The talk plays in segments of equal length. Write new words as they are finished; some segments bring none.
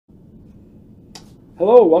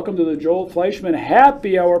Hello, welcome to the Joel Fleischman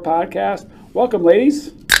Happy Hour podcast. Welcome,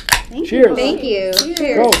 ladies. Cheers. Thank you.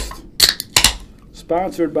 Cheers. Toast.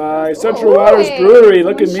 Sponsored by Central Waters Brewery.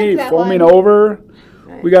 Look at me foaming over.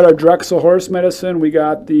 Right. We got our Drexel horse medicine. We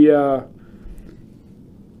got the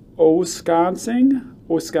Wisconsin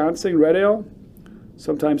Red Ale.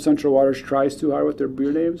 Sometimes Central Waters tries too hard with their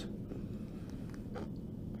beer names.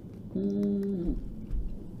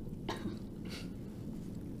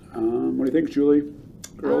 What do you think, Julie?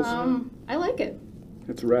 Girls? I like it.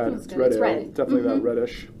 It's red. It's red. It's definitely that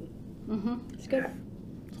reddish. It's good.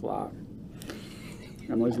 It's a lot.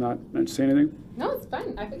 Emily's not saying anything? No, it's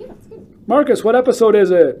fine. Yeah, it's good. Marcus, what episode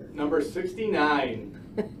is it? Number 69.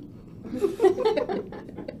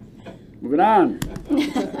 Moving on.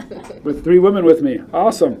 With 3 women with me.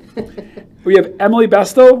 Awesome. We have Emily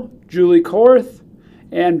Besto, Julie Korth,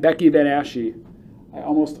 and Becky Van Asche. I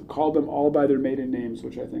almost called them all by their maiden names,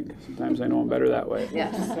 which I think sometimes I know them better that way.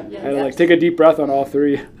 Yes. I had to take a deep breath on all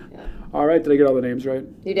 3. Yeah. All right, did I get all the names right?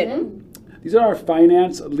 You did. These are our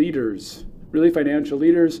finance leaders, really financial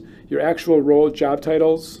leaders. Your actual role, job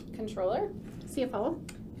titles. Controller, CFO,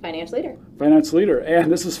 finance leader. Finance leader, and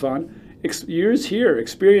this is fun. Years here,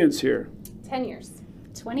 experience here. 10 years.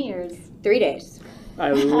 20 years. 3 days.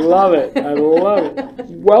 I love it. I love it.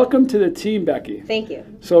 Welcome to the team, Becky. Thank you.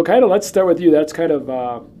 So let's start with you. That's kind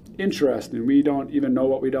of interesting. We don't even know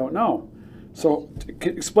what we don't know. So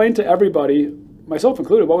explain to everybody, myself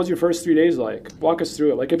included, what was your first 3 days like? Walk us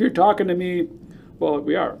through it. Like if you're talking to me, well,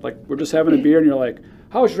 we are. Like we're just having a beer and you're like,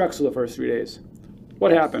 how was Drexel the first 3 days?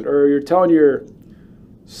 What happened? Or you're telling your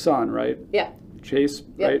son, right? Yeah. Chase,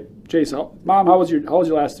 right? Chase, Mom, how was your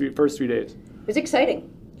first 3 days? It was exciting.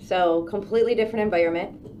 So completely different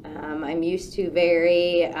environment. I'm used to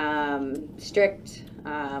very strict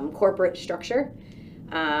corporate structure.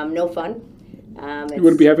 No fun. You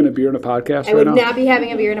wouldn't be having a beer in a podcast I would not be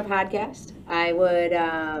having a beer in a podcast. I would,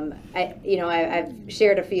 I've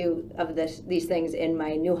shared a few of these things in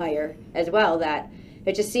my new hire as well, that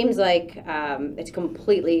it just seems like it's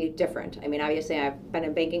completely different. I mean, obviously I've been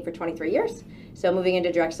in banking for 23 years, so moving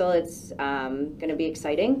into Drexel, it's going to be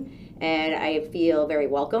exciting. And I feel very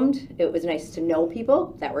welcomed. It was nice to know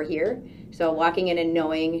people that were here. So walking in and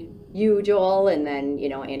knowing you, Joel, and then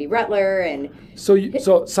Andy Rettler, and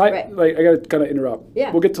right. Like I got to kind of interrupt. Yeah.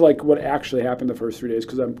 We'll get to like what actually happened the first 3 days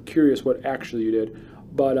because I'm curious what actually you did.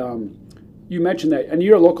 But you mentioned that, and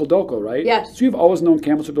you're a local doco, right? Yes. So you've always known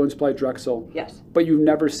Campbellsville Building Supply, Drexel. Yes. But you've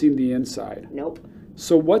never seen the inside. Nope.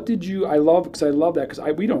 So what did you? I love that because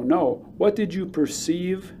we don't know. What did you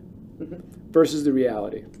perceive versus the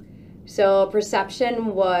reality? So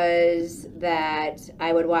perception was that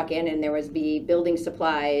I would walk in and there would be building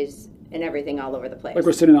supplies and everything all over the place. Like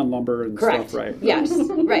we're sitting on lumber and Correct. stuff, right? Yes,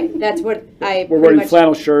 right. That's what We're wearing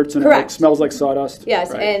flannel shirts and it smells like sawdust.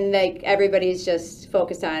 Yes, right. And like everybody's just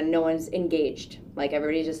focused on, no one's engaged. Like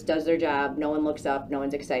everybody just does their job. No one looks up. No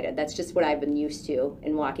one's excited. That's just what I've been used to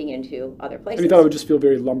in walking into other places. And you thought it would just feel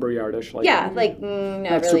very lumberyardish, like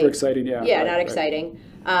not really super exciting. Yeah, right, not exciting.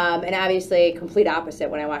 And obviously, complete opposite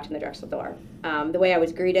when I walked in the Drexel door. The way I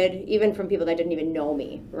was greeted, even from people that didn't even know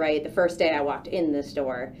me. Right, the first day I walked in the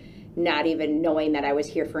store, not even knowing that I was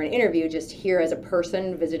here for an interview, just here as a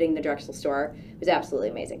person visiting the Drexel store, was absolutely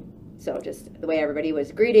amazing. So just the way everybody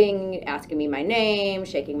was greeting, asking me my name,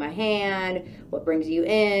 shaking my hand, what brings you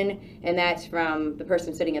in, and that's from the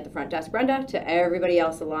person sitting at the front desk, Brenda, to everybody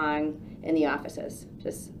else along in the offices.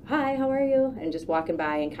 Just, hi, how are you? And just walking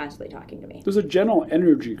by and constantly talking to me. There's a general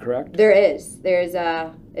energy, correct? There is. There's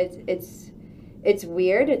it's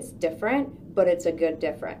weird, it's different, but it's a good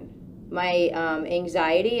different. My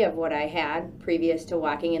anxiety of what I had previous to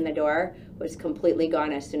walking in the door was completely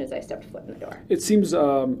gone as soon as I stepped foot in the door. It seems,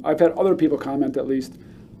 I've had other people comment at least,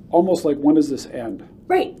 almost like, when does this end?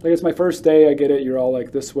 Right. Like, it's my first day, I get it, you're all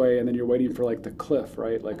like this way, and then you're waiting for like the cliff,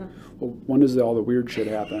 right? Like, well, when does all the weird shit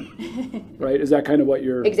happen? Right? Is that kind of what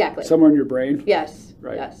you're, exactly, somewhere in your brain? Yes.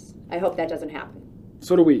 Right. Yes. I hope that doesn't happen.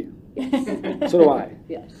 So do we. Yes. So do I.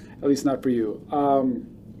 Yes. At least not for you.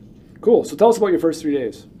 Cool. So tell us about your first 3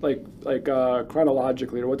 days, like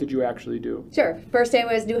chronologically, or what did you actually do? Sure. First day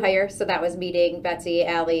was new hire, so that was meeting Betsy,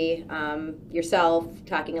 Allie, yourself,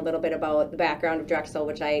 talking a little bit about the background of Drexel,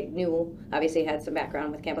 which I knew obviously had some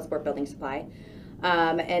background with Campbellsport Building Supply.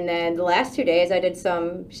 And then the last 2 days I did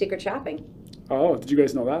some secret shopping. Oh, did you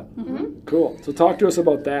guys know that? Mm-hmm. Cool. So talk to us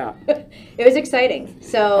about that. It was exciting.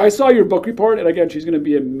 So I saw your book report, and again, she's going to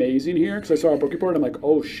be amazing here because I saw her book report, and I'm like,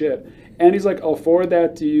 oh shit. And he's like, I'll forward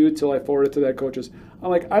that to you till I forward it to that coaches.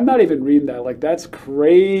 I'm like, I'm not even reading that. Like, that's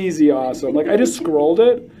crazy awesome. Like, I just scrolled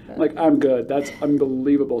it. Like, I'm good. That's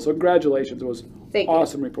unbelievable. So congratulations. It was Thank you.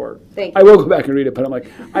 awesome report. Thank I you. will go back and read it, but I'm like,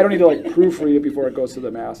 I don't need to like proofread it before it goes to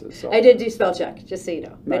the masses. So I did do spell check, just so you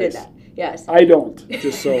know. I did Nice. that. Yes. I don't,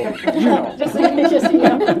 just so you know. Just so you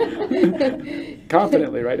know.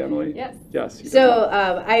 Confidently, right, Emily? Yes. Yes. you So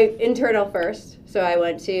I internal first. So I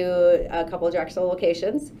went to a couple of Drexel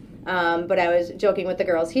locations. But I was joking with the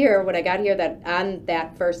girls here when I got here that on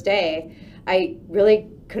that first day, I really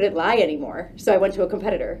couldn't lie anymore. So I went to a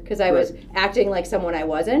competitor because I was acting like someone I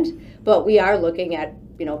wasn't. But we are looking at,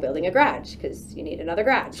 building a garage because you need another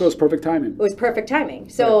garage. So it's perfect timing. It was perfect timing.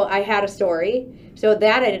 So I had a story. So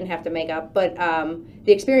that I didn't have to make up. But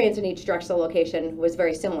the experience in each Drexel location was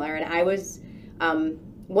very similar. And I was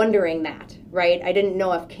wondering that, right? I didn't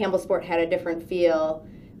know if Campbellsport had a different feel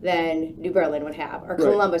than New Berlin would have or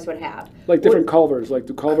Columbus would have. Like different Culvers. Like,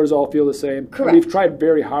 do Culvers all feel the same? Correct. We've tried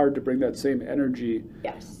very hard to bring that same energy.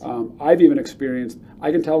 Yes. I've even experienced,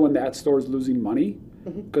 I can tell when that store is losing money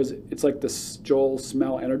because it's like this Joel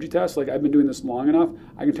smell energy test. Like, I've been doing this long enough,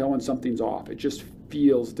 I can tell when something's off. It just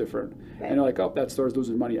feels different. Right. And they're like, oh, that store's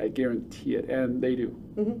losing money. I guarantee it. And they do.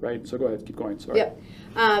 Right? So go ahead. Keep going. Sorry. Yep.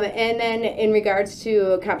 And then in regards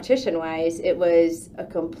to competition-wise, it was a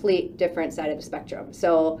complete different side of the spectrum.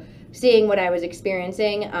 So seeing what I was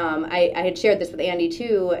experiencing, I had shared this with Andy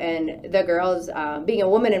too, and the girls, being a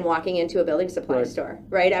woman and walking into a building supply store,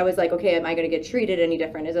 right? I was like, okay, am I going to get treated any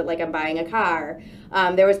different? Is it like I'm buying a car?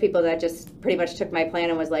 There was people that just pretty much took my plan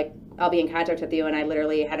and was like, I'll be in contact with you, and I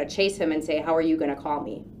literally had to chase him and say, how are you going to call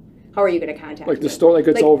me? How are you going to contact me? Like the store, like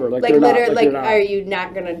it's over. Like they're not. Like you're not. Are you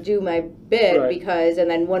not going to do my bid because? And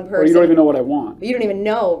then one person. Or you don't even know what I want. You don't even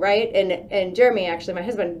know, right? And Jeremy, actually, my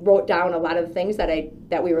husband wrote down a lot of the things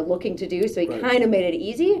that we were looking to do, so he kind of made it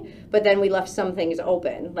easy. But then we left some things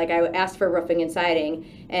open. Like I asked for roofing and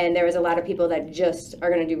siding, and there was a lot of people that just are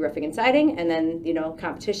going to do roofing and siding, and then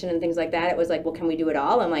competition and things like that. It was like, well, can we do it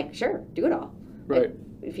all? I'm like, sure, do it all. Right. Like,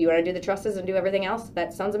 if you want to do the trusses and do everything else,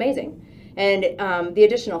 that sounds amazing. And the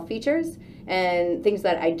additional features and things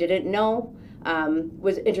that I didn't know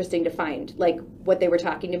was interesting to find, like what they were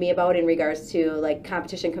talking to me about in regards to like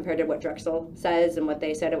competition compared to what Drexel says and what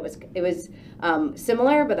they said. It was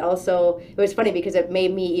similar, but also it was funny because it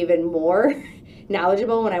made me even more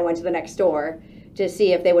knowledgeable when I went to the next door to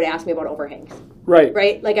see if they would ask me about overhangs. Right.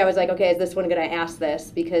 Right? Like I was like, okay, is this one going to ask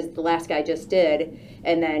this because the last guy just did,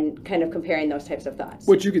 and then kind of comparing those types of thoughts.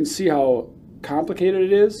 Which you can see how complicated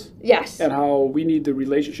it is. Yes. And how we need the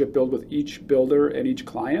relationship build with each builder and each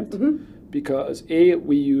client. Because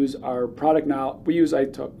we use our product now, we use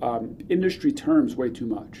industry terms way too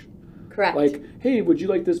much. Correct. Like, hey, would you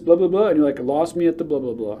like this blah, blah, blah? And you're like, lost me at the blah,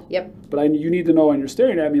 blah, blah. Yep. But you need to know, and you're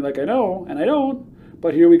staring at me like I know, and I don't.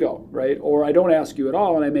 But here we go, right? Or I don't ask you at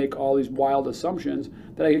all, and I make all these wild assumptions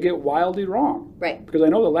that I could get wildly wrong. Right. Because I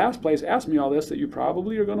know the last place asked me all this that you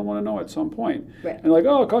probably are going to want to know at some point. Right. And like,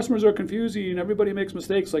 oh, customers are confusing, everybody makes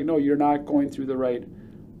mistakes. Like, no, you're not going through the right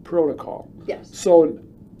protocol. Yes. So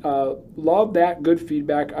love that good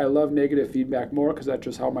feedback. I love negative feedback more because that's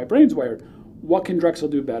just how my brain's wired. What can Drexel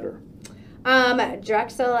do better?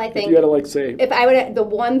 Drexel, I think. If you had to like say. If I would, the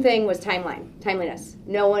one thing was timeliness.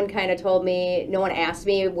 No one kind of told me. No one asked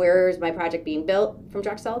me where's my project being built from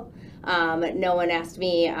Drexel. No one asked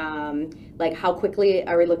me like how quickly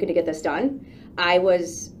are we looking to get this done. I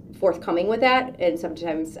was forthcoming with that, and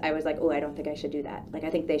sometimes I was like, oh, I don't think I should do that. Like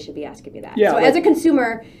I think they should be asking me that. Yeah, so like, as a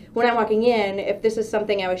consumer, when I'm walking in, if this is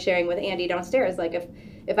something I was sharing with Andy downstairs, like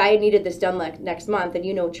if I needed this done like next month,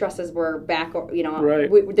 and trusses were back, or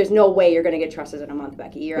there's no way you're going to get trusses in a month,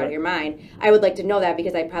 Becky. You're out of your mind. I would like to know that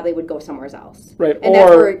because I probably would go somewhere else. Right. And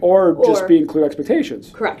or just being clear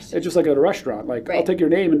expectations. Correct. It's just like at a restaurant. Like I'll take your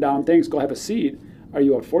name and down things. Go have a seat. Are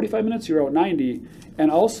you out 45 minutes? You're out 90.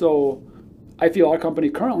 And also, I feel our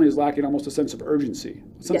company currently is lacking almost a sense of urgency,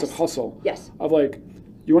 a sense of hustle. Yes. Of like,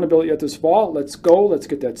 you want to build it yet this fall? Let's go. Let's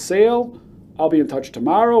get that sale. I'll be in touch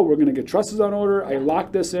tomorrow. We're going to get trusses on order. I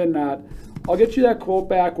lock this in. I'll get you that quote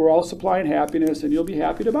back. We're all supplying happiness, and you'll be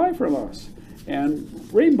happy to buy from us. And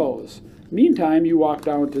rainbows. Meantime, you walk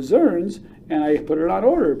down to Zern's, and I put it on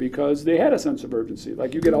order because they had a sense of urgency.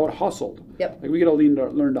 Like you get out hustled. Yep. Like we got to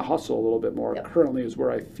learn to hustle a little bit more. Yep. Currently is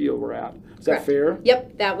where I feel we're at. Is that fair?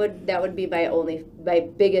 Yep. That would be my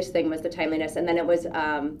biggest thing was the timeliness, and then it was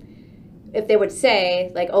if they would say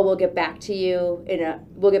like, oh, we'll get back to you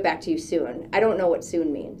soon. I don't know what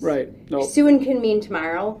soon means. Right. No. Soon can mean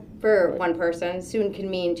tomorrow for one person. Soon can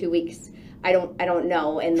mean 2 weeks. I don't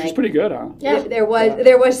know. And she's pretty good, huh? Yeah. There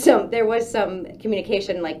was some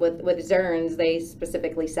communication like with Zern's. They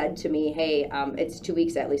specifically said to me, hey, it's 2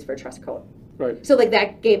 weeks at least for trust quote. Right. So like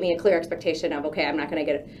that gave me a clear expectation of, okay, I'm not going to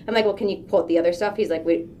get it. I'm like, well, can you quote the other stuff? He's like,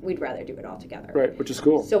 we'd rather do it all together. Right, which is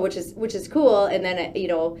cool. So which is cool. And then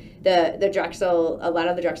the Drexel, a lot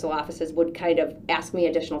of the Drexel offices would kind of ask me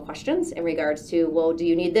additional questions in regards to, well, do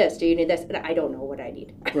you need this? Do you need this? And I don't know what I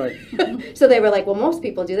need. Right. So they were like, well, most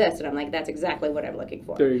people do this, and I'm like, that's exactly what I'm looking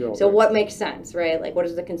for. There you go. So right. what makes sense, right? Like, what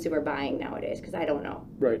is the consumer buying nowadays? Because I don't know.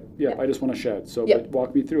 Right. Yeah. Yep. I just want to shed. So Yep. but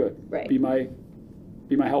walk me through it. Right. Be my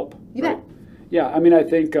help. You right? bet. Yeah. I mean, I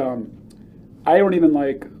think I don't even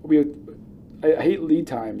like I hate lead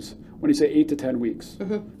times when you say 8 to 10 weeks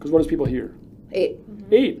because what does people hear? 8.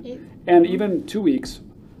 8. And even 2 weeks.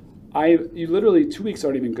 You literally 2 weeks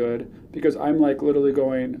aren't even good because I'm like literally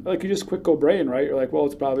going like you just quick go brain, right? You're like, well,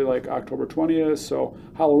 it's probably like October 20th, so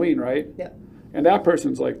Halloween, right? Yeah. And that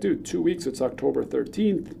person's like, dude, 2 weeks, it's October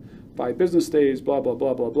 13th, 5 business days, blah, blah,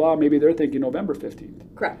 blah, blah, blah. Maybe they're thinking November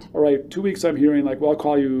 15th. Correct. All right, 2 weeks I'm hearing like, well, I'll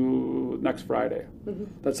call you next Friday.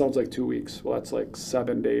 That sounds like 2 weeks. Well, that's like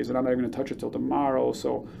 7 days, and I'm not even going to touch it till tomorrow.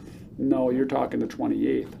 So, no, you're talking the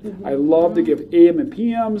 28th. I love to give AM and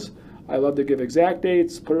PMs. I love to give exact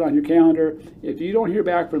dates. Put it on your calendar. If you don't hear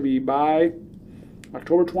back from me by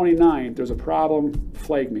October 29th, there's a problem,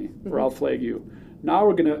 flag me, or I'll flag you. Now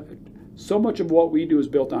we're going to, so much of what we do is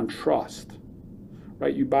built on trust.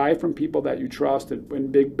 Right, you buy from people that you trust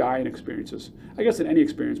in big buying experiences. I guess in any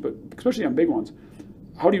experience, but especially on big ones.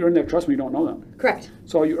 How do you earn that trust when you don't know them? Correct.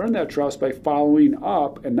 So you earn that trust by following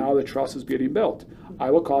up, and now the trust is getting built. I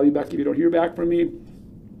will call you back if you don't hear back from me.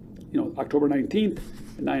 October 19th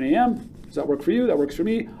at 9 a.m. Does that work for you? That works for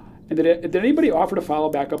me. And did anybody offer to follow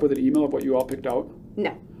back up with an email of what you all picked out?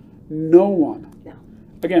 No. No one. No.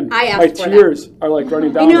 Again, I my asked for tears are like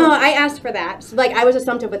running down. I asked for that. So, like, I was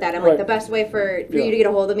assumptive with that. I'm Right. like, the best way for Yeah. you to get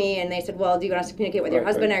a hold of me, and they said, well, do you want us to communicate with your Right,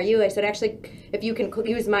 husband? right. Are you? I said, actually, if you can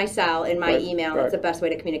use my cell in my Right, email, right. it's the best way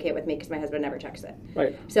to communicate with me because my husband never checks it.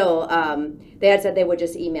 Right. So they had said they would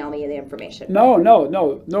just email me the information. No.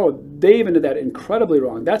 They even did that incredibly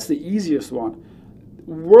wrong. That's the easiest one.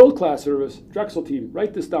 World-class service, Drexel team,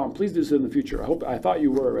 write this down. Please do this in the future. I thought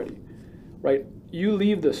you were already. Right? You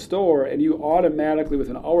leave the store and you automatically,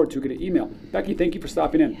 within an hour or two, get an email. Becky, thank you for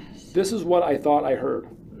stopping in. Yes. This is what I thought I heard.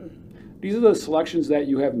 These are the selections that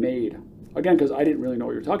you have made. Again, because I didn't really know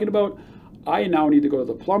what you're talking about. I now need to go to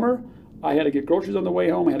the plumber. I had to get groceries on the way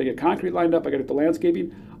home. I had to get concrete lined up. I got to get the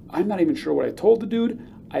landscaping. I'm not even sure what I told the dude.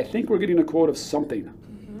 I think we're getting a quote of something.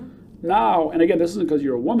 Now, and again, this isn't because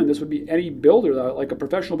you're a woman. This would be any builder, like a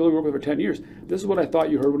professional builder we worked with for 10 years. This is what I thought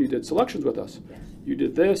you heard when you did selections with us. Yes. You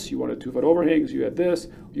did this. You wanted 2-foot overhangs. You had this.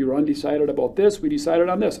 You were undecided about this. We decided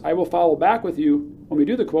on this. I will follow back with you when we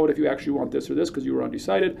do the quote if you actually want this or this because you were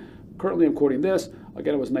undecided. Currently, I'm quoting this.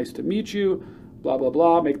 Again, it was nice to meet you. Blah, blah,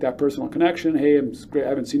 blah. Make that personal connection. Hey, it's great. I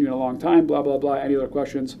haven't seen you in a long time. Blah, blah, blah. Any other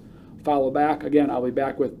questions? Follow back. Again, I'll be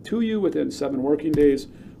back to you within 7 working days,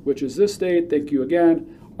 which is this date. Thank you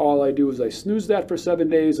again. All I do is I snooze that for 7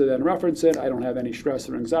 days and then reference it. I don't have any stress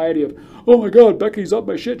or anxiety of, oh my God, Becky's up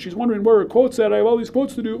my shit. She's wondering where her quote's at. I have all these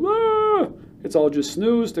quotes to do. Ah! It's all just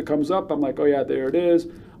snoozed. It comes up. I'm like, oh yeah, there it is.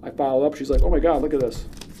 I follow up. She's like, oh my God, look at this.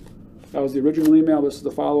 That was the original email. This is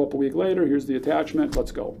the follow-up a week later. Here's the attachment.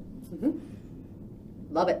 Let's go.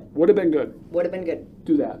 Love it. Would have been good. Would have been good.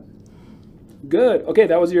 Do that. Good. Okay,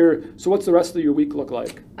 that was so what's the rest of your week look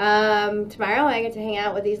like? Tomorrow I get to hang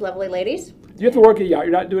out with these lovely ladies. Do you have to work a yard?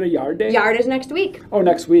 You're not doing a yard day? Yard is next week. Oh,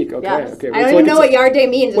 next week. Okay. Yes. Okay. I don't even know what yard day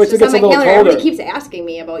means. wait It's till just it on my gets a little calendar. Everybody colder. keeps asking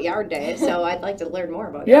me about yard day, so I'd like to learn more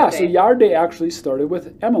about Yeah, yard so day. yard day actually started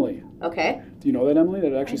with Emily. Okay. Do you know that, Emily?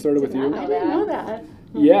 That it actually started with you? I didn't know that.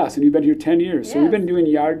 Yes, and you've been here 10 years. So we've Yes. been doing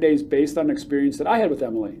yard days based on an experience that I had with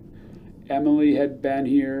Emily. Emily had been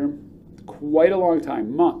here quite a long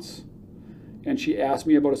time, months. And she asked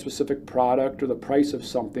me about a specific product or the price of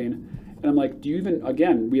something. And I'm like,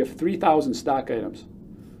 again, we have 3,000 stock items.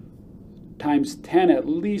 Times 10 at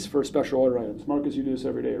least for special order items. Marcus, you do this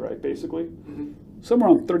every day, right, basically? Somewhere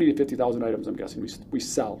around 30 to 50,000 items, I'm guessing, we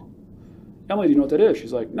sell. Emily, do you know what that is?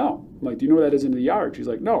 She's like, no. I'm like, do you know where that is in the yard? She's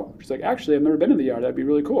like, no. She's like, actually, I've never been in the yard. That'd be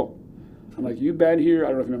really cool. I'm like, you've been here, I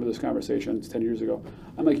don't know if you remember this conversation, it's 10 years ago.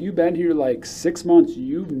 I'm like, you've been here like 6 months,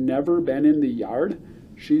 you've never been in the yard?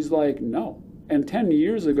 She's like, no. And 10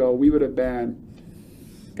 years ago, we would have been,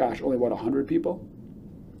 gosh, only what, 100 people?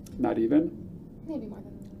 Not even? Maybe more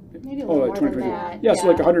than maybe a Oh, little like more 20, than that. Yeah, so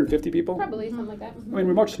like 150 people? Probably something like that. I mean,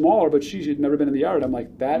 we're much smaller, but she'd never been in the yard. I'm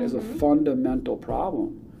like, that is a fundamental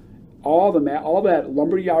problem. All that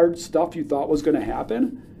lumberyard stuff you thought was going to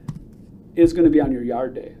happen is going to be on your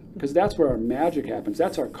yard day because that's where our magic happens.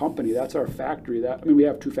 That's our company. That's our factory. We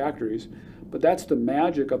have 2 factories, but that's the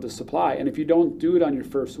magic of the supply. And if you don't do it on your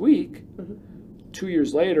first week, 2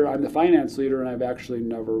 years later, I'm the finance leader, and I've actually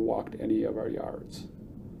never walked any of our yards,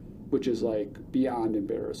 which is like beyond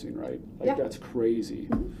embarrassing, right? Like Yeah. that's crazy.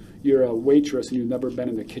 You're a waitress and you've never been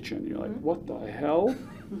in the kitchen. You're like, what the hell?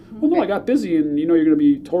 Well, no, I got busy, and you know you're going to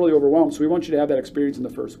be totally overwhelmed. So we want you to have that experience in the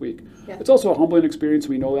first week. Yeah. It's also a humbling experience.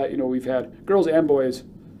 We know that. You know, we've had girls and boys,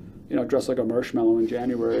 you know, dressed like a marshmallow in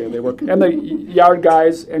January, and they work. And the yard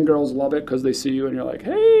guys and girls love it because they see you, and you're like,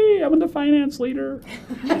 hey, I'm the finance leader,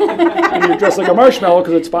 and you're dressed like a marshmallow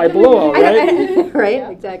because it's 5 below out, right? Right,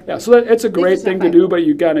 exactly. Yeah, so it's a great just thing not to do, fine. but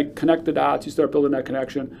you got to connect the dots. You start building that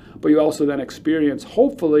connection, but you also then experience,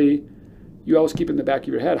 hopefully, you always keep in the back of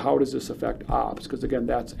your head, how does this affect ops? Because again,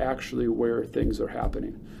 that's actually where things are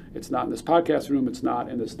happening. It's not in this podcast room. It's not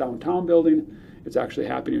in this downtown building. It's actually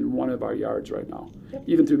happening in one of our yards right now. Yep.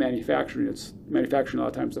 Even through manufacturing, it's manufacturing a lot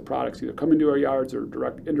of times the products either come into our yards or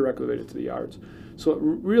indirectly related to the yards. So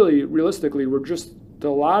really, realistically, we're just, a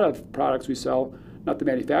lot of products we sell, not the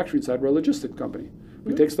manufacturing side, we're a logistics company.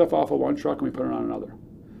 We take stuff off of one truck and we put it on another.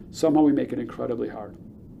 Somehow we make it incredibly hard.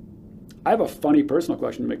 I have a funny personal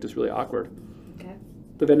question to make this really awkward. Okay.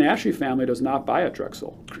 The Venasci family does not buy a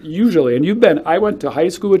Drexel, usually. And I went to high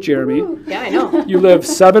school with Jeremy. Yeah, I know. You live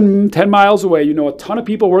 7-10 miles away. You know a ton of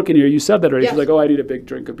people working here. You said that already. Yes. She's like, oh, I need a big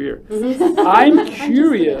drink of beer. I'm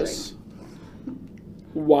curious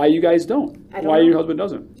why you guys don't. I don't Why know. your husband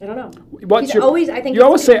doesn't. I don't know. What's He's your, always- I think you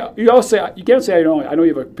always he's- say, you can't say I know you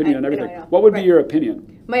have an opinion on I know, everything. I know. What would be Right. your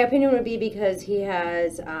opinion? My opinion would be because he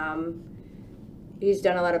has, he's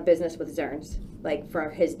done a lot of business with Zerns, like for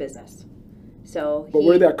his business. So But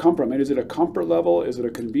where did that come from? And is it a comfort level? Is it a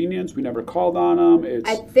convenience? We never called on him. It's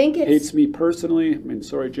I think it's hates me personally. I mean,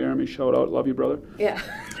 sorry, Jeremy. Shout out. Love you, brother. yeah.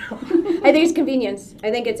 I think it's convenience.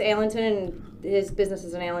 I think it's Allenton, and his business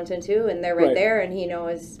is in Allenton too, and they're right, Right. there, and he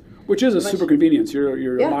knows. Which is a Much- super convenience. You're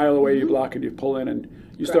Yeah. a mile away, you block and you pull in, and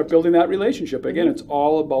you start Correct. building that relationship. Again, it's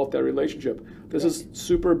all about that relationship. This is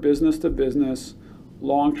super business to business,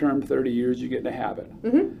 long term, 30 years, you get in a habit.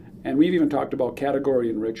 And we've even talked about category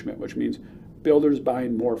enrichment, which means builders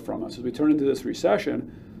buying more from us. As we turn into this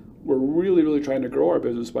recession, we're really, really trying to grow our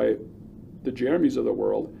business by the Jeremys of the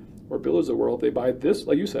world, or builders of the world. They buy this,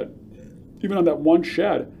 like you said, even on that one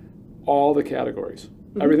shed, all the categories,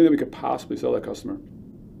 everything that we could possibly sell that customer.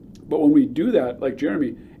 But when we do that, like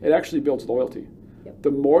Jeremy, it actually builds loyalty. Yep.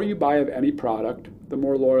 The more you buy of any product, the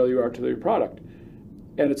more loyal you are to your product.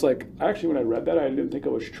 And it's like, actually, when I read that, I didn't think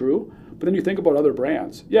it was true. But then you think about other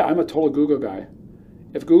brands. Yeah, I'm a total Google guy.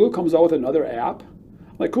 If Google comes out with another app,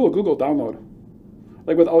 I'm like, cool, Google, download.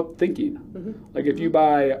 Like without thinking. Like if you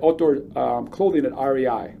buy outdoor clothing at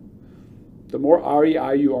REI, the more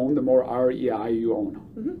REI you own, the more REI you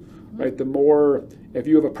own. Right? The more, if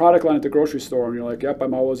you have a product line at the grocery store and you're like, yep,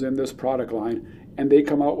 I'm always in this product line, and they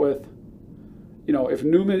come out with, you know, if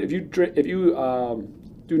you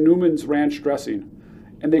do Newman's ranch dressing,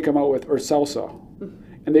 and they come out with, or salsa,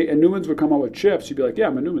 and Newman's would come out with chips, you'd be like, yeah,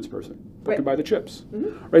 I'm a Newman's person. I Right. can buy the chips.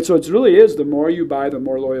 Right? So it really is, the more you buy, the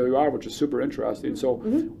more loyal you are, which is super interesting. So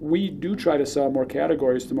we do try to sell more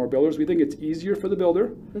categories to more builders. We think it's easier for the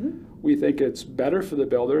builder. We think it's better for the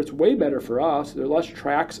builder. It's way better for us. There are less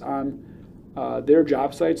tracks on their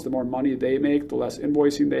job sites. The more money they make, the less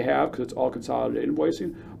invoicing they have, because it's all consolidated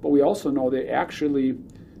invoicing. But we also know they actually,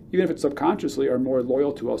 even if it's subconsciously, are more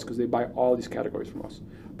loyal to us because they buy all these categories from us.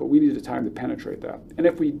 But we need the time to penetrate that. And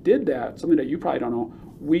if we did that, something that you probably don't know,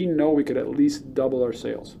 we know we could at least double our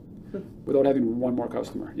sales without having one more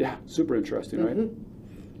customer. Yeah, super interesting, right?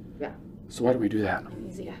 Yeah. So why don't we do that?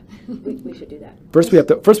 Yeah. We should do that. First, we have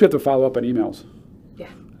to follow up on emails, Yeah.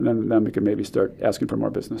 and then we can maybe start asking for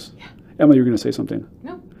more business. Emily, you're going to say something.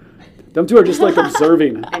 No. Them two are just like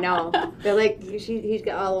observing. I know. They're like, he's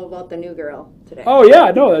got all about the new girl today. Oh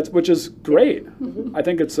yeah, no, which is great. I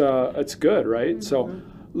think it's good, right? So,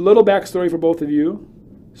 little backstory for both of you.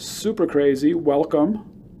 Super crazy. Welcome.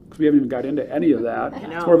 Because we haven't even got into any of that.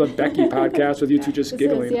 know. It's more of a Becky podcast with you two just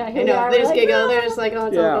giggling. Yeah, I here we know. are. They We're just like, giggle. "No." They're just like, oh,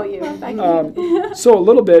 it's Yeah. all about you. So a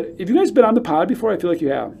little bit. Have you guys been on the pod before? I feel like you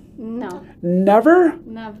have. No, Never?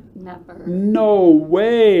 never. No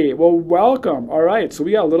way. Well, welcome. All right. So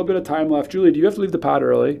we got a little bit of time left. Julie, do you have to leave the pod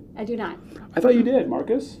early? I do not. I thought you did,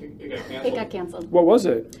 Marcus. It got canceled. What was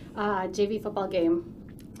it? JV football game.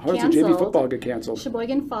 How does the JV Canceled. football get canceled?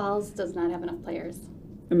 Sheboygan Falls does not have enough players.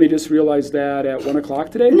 And they just realized that at 1 o'clock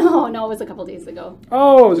today? No, it was a couple days ago.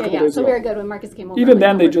 Oh, it was a couple Yeah, days so ago. we were good when Marcus came over. Even like,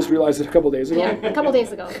 then, they we're just fine. realized it a couple days ago. Yeah, a couple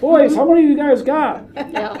days ago. Boys, how many of you guys got?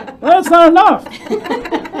 Yeah. Well, that's not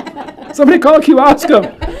enough. Somebody call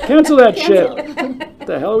Kioskam. Cancel that shit. What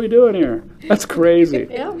the hell are we doing here? That's crazy.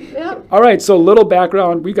 Yeah. All right, so little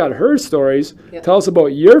background. We got her stories. Yeah. Tell us about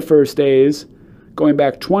your first days. going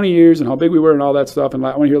back 20 years and how big we were and all that stuff. And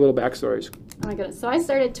I want to hear little backstories. Oh my goodness. So I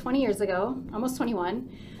started 20 years ago, almost 21.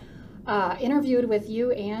 Interviewed with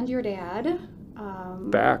you and your dad.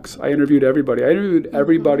 Facts. I interviewed everybody. I interviewed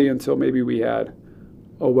everybody until maybe we had,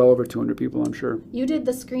 well over 200 people, I'm sure. You did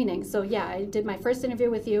the screening. So yeah, I did my first interview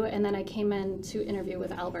with you, and then I came in to interview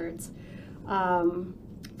with Albert.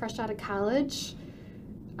 Fresh out of college,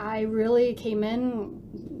 I really came in,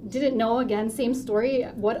 didn't know, again, same story,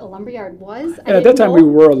 what a lumberyard was. And at that time, we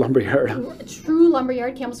were a lumberyard. True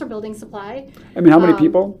lumberyard, Campbellsport Building Supply. I mean, how many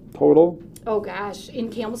people total? Oh gosh, in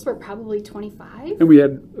Campbellsport, probably 25. And we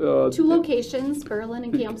had 2 locations, Berlin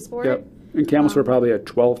and Campbellsport. Yep. And Campbellsport probably had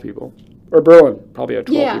 12 people. Or Berlin probably had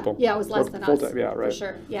 12 people. Yeah, it was less than us. Full-time, yeah, right. For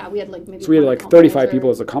sure. Yeah, we had like maybe. So we had like 35 people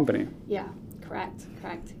as a company. Yeah, correct.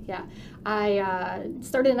 Yeah. I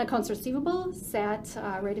started in accounts receivable, sat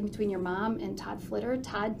right in between your mom and Todd Flitter.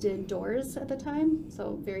 Todd did doors at the time,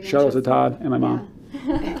 so very Shout out to Todd and my mom.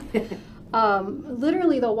 Yeah.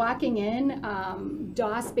 Literally, though, walking in,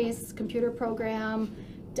 DOS-based computer program,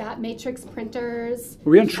 dot matrix printers.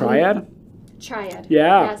 Were we on Triad? Triad.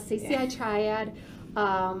 Yeah. Yes, CCI Triad.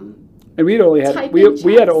 And we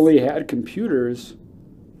had only had computers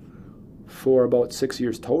for about 6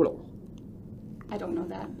 years total. I don't know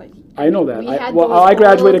that, but I know that. I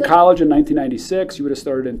graduated college in 1996. You would have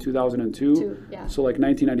started in 2002. Yeah. So like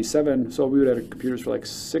 1997. So we would have had computers for like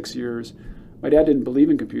 6 years. My dad didn't believe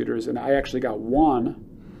in computers, and I actually got one.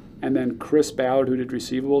 And then Chris Ballard, who did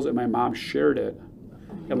receivables, and my mom shared it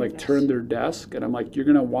and like turned their desk. And I'm like, you're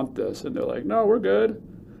gonna want this, and they're like, no, we're good.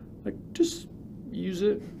 Like, just use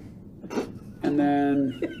it. And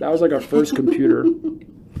then that was like our first computer.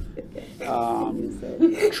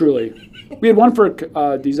 Truly. We had one for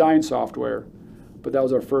design software, but that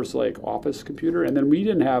was our first like office computer. And then we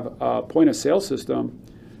didn't have a point of sale system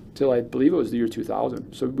till I believe it was the year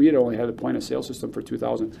 2000. So we had only had a point of sale system for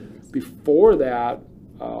 2000. Before that,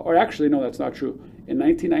 or actually, no, that's not true. In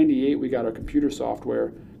 1998, we got our computer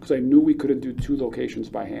software because I knew we couldn't do 2 locations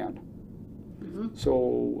by hand.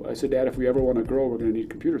 So I said, Dad, if we ever want to grow, we're going to need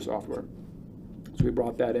computer software. So we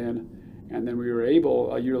brought that in, and then we were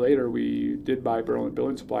able, a year later, we did buy Berlin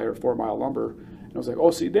Building Supply or 4 Mile Lumber. And I was like,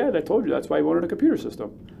 oh, see, Dad, I told you that's why I wanted a computer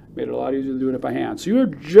system. Made it a lot easier than doing it by hand. So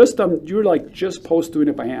you were like just post doing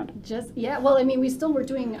it by hand. Yeah. Well, I mean, we still were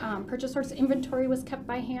doing purchase orders. Inventory was kept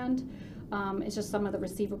by hand. It's just some of the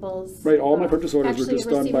receivables. Right. All my purchase orders were just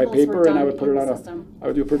done by paper, and I would put it on I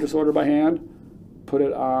would do a purchase order by hand, put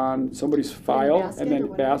it on somebody's file, and then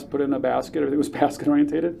put it in a basket. Everything was basket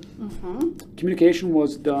orientated. Communication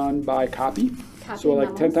was done by copy. So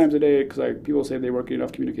like 10 times a day, because like people say they weren't getting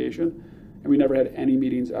enough communication, and we never had any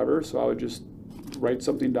meetings ever. So I would just write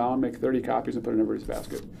something down, make 30 copies, and put it in everybody's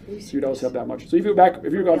basket. So you'd always have that much. So if you're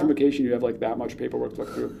gone from vacation, you have like that much paperwork to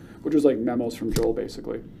look through, which was like memos from Joel,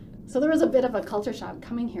 basically. So there was a bit of a culture shock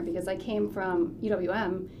coming here because I came from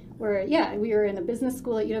UWM, where we were in a business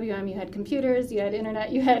school at UWM. You had computers, you had internet,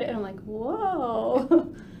 and I'm like,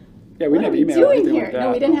 whoa. Yeah, we didn't have email. What are we doing here?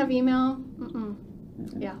 No, we didn't have email.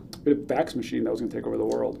 Yeah. We had a fax machine that was going to take over the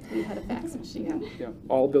world. We had a fax machine. Yeah.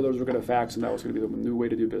 All builders were going to fax, and that was going to be the new way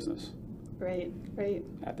to do business. Right.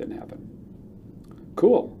 That didn't happen.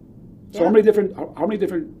 Cool. So Yeah. how many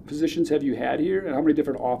different positions have you had here, and how many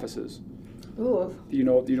different offices? Ooh. Do you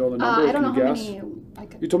know the number? I don't know Can you how guess? many.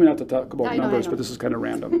 You told me not to talk about I know. numbers, but this is kind of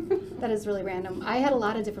random. That is really random. I had a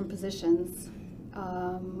lot of different positions.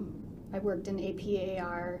 I worked in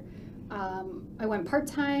APAR. I went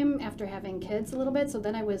part-time after having kids a little bit, so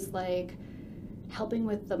then I was like helping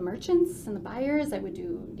with the merchants and the buyers. I would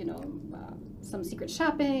do, some secret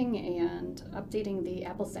shopping and updating the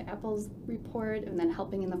Apples to Apples report, and then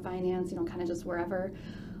helping in the finance, kind of just wherever.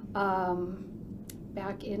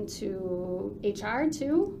 Back into HR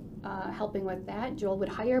too, helping with that. Joel would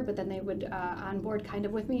hire, but then they would onboard kind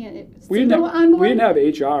of with me. And we didn't have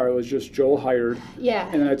HR. It was just Joel hired. Yeah.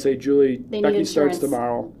 And then I'd say, Julie, Becky starts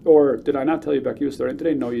tomorrow. Or did I not tell you Becky was starting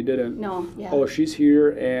today? No, you didn't. No. Yeah. Oh, she's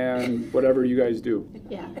here, and whatever you guys do.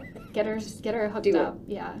 Yeah. Get her hooked up.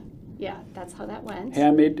 Yeah. Yeah. That's how that went.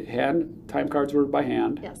 Hand time cards were by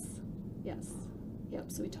hand. Yes. Yep.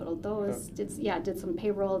 So we totaled those. Did some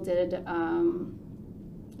payroll. Did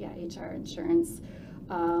HR, insurance.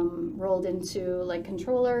 Rolled into like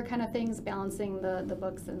controller kind of things, balancing the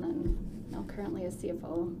books, and then now currently a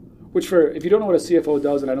CFO. Which if you don't know what a CFO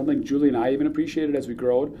does, and I don't think Julie and I even appreciate it as we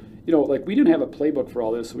growed, like we didn't have a playbook for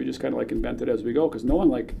all this, so we just kind of like invented as we go, because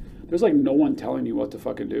there's like no one telling you what to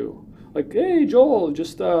fucking do. Like, hey, Joel,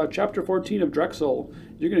 just chapter 14 of Drexel,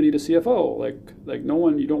 you're going to need a CFO. Like no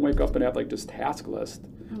one, you don't wake up and have like this task list,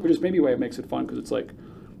 which is maybe why it makes it fun, because it's like,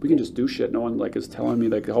 we can just do shit. No one like is telling me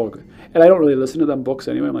like, oh, and I don't really listen to them books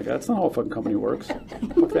anyway. I'm like, that's not how a fucking company works.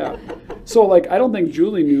 Fuck that. So like, I don't think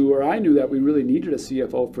Julie knew or I knew that we really needed a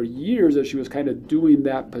CFO for years as she was kind of doing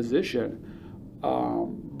that position.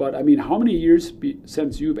 But I mean, how many years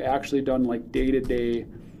since you've actually done like day-to-day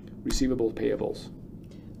receivables, payables?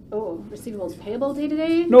 Oh, receivables payable day to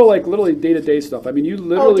day? No, like literally day-to-day stuff. I mean, you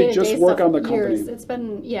literally just work on the company. Years. It's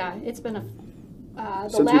been a. The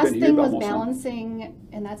Since we've last been here, thing was almost, huh? balancing,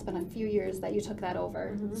 and that's been a few years that you took that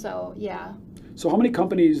over. So yeah. So how many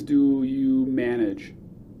companies do you manage?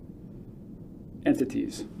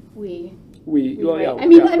 Entities. We. Well, right. yeah. I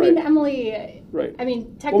mean, yeah, right. Emily. Right. I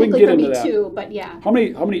mean, Well, we can technically get for me into that. too, but yeah. How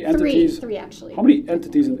many entities? Three actually. How many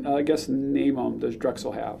entities? I guess name them. Does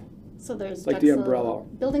Drexel have? So there's Like the Drexel umbrella.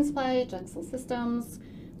 Building Supply, Drexel Systems,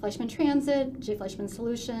 Fleischman Transit, J. Fleischman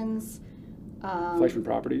Solutions, Fleischman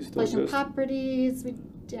Properties. Still Fleischman exist. Properties. We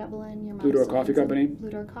dabble in your Blue Door Coffee Company. Blue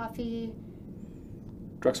Door Coffee.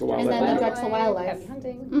 Drexel And then Wildlife. the Drexel Wildlife. Happy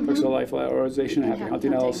hunting. Mhm. Drexel Life Organization. And Happy Happy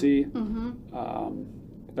Hunting LLC. Mhm.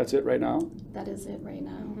 That's it right now. That is it right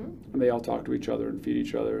now. And they all talk to each other and feed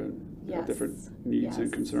each other and have Yes. different needs and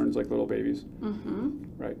Yes. concerns like little babies. Mm-hmm.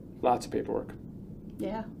 Right. Lots of paperwork.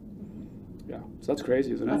 Yeah. Yeah. So that's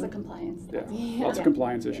crazy, isn't Lots it? of compliance. Yeah. Yeah. Lots of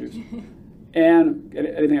compliance issues. And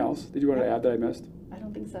anything else? Did you want to add that I missed? I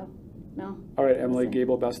don't think so. No. All right, Emily Listen.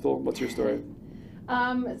 Gable Bestel, what's your story?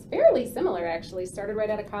 It's fairly similar, actually. Started right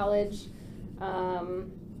out of college. I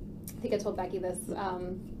think I told Becky this.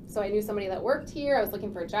 So I knew somebody that worked here. I was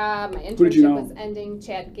looking for a job. My Who did you internship know? was ending.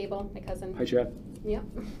 Chad Gable, my cousin. Hi, Chad. Yep.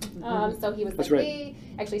 So he was That's like, right. hey,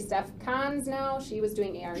 actually Steph Cons now. She was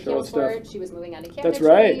doing AR in Shout out, Steph. Campbellsport. She was moving on to cabinetry. That's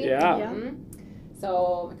right, yeah. Yeah.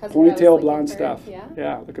 So my cousin and I was Ponytail looking blonde for- Steph. Yeah.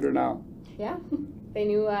 Yeah, look at her now. Yeah. They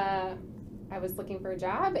knew I was looking for a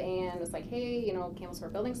job and was like, hey,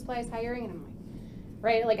 Campbellsport Building Supplies hiring. And I'm like,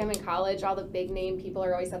 right, like I'm in college, all the big name people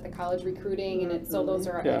are always at the college recruiting, and so those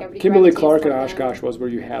are like Yeah. everybody Kimberly gravitates Clark and toward them. Oshkosh was where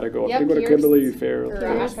you had to go. Yep, If you go to Pierce, Kimberly Fair. Or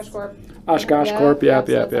Pierce. Oshkosh Corp. Oshkosh Corp, yep,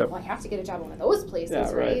 so it's yep. Like, well, I have to get a job at one of those places,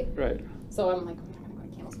 Yeah, right? right. So I'm like, I'm going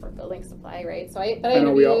to go to Campbellsport Building Supply, right? So I I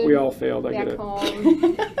know we interviewed all failed, I back get it.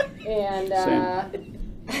 home, and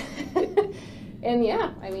and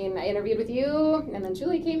yeah, I mean, I interviewed with you, and then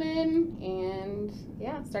Julie came in, and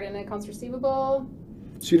yeah, started in accounts receivable.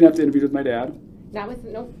 So you didn't have to interview with my dad? Not with,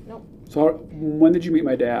 nope. So when did you meet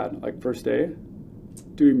my dad? Like first day?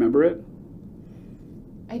 Do you remember it?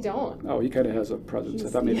 I don't. Oh, he kind of has a presence. I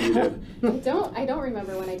thought maybe you did. I don't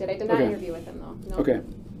remember when I did. I did not Okay. interview with him though. No. Okay.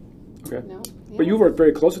 Okay. No. But you worked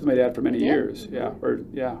very close with my dad for many I did. years. Yeah.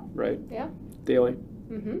 Yeah, right. Yeah. Daily.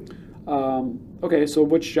 Mm-hmm. Okay, so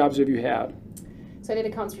which jobs have you had? So I did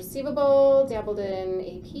accounts receivable, dabbled in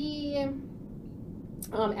AP.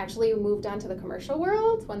 Actually moved on to the commercial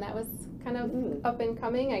world when that was kind of up and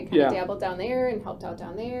coming. I kind Yeah. of dabbled down there and helped out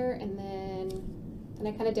down there, and then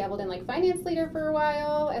I kind of dabbled in like finance leader for a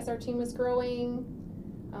while as our team was growing.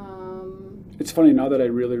 It's funny now that I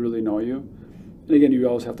really, really know you. And again, you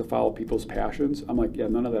always have to follow people's passions. I'm like, yeah,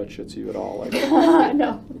 none of that shit's you at all. Like,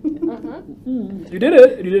 No. Uh-huh. you did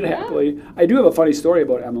it, and you did it happily. I do have a funny story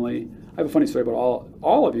about Emily. I have a funny story about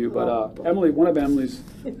all of you, but Emily, one of Emily's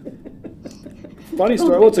funny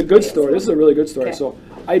story. Well, it's a good story. This is a really good story. Okay. So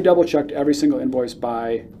I double checked every single invoice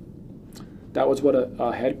by. That was what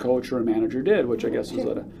a head coach or a manager did, which I guess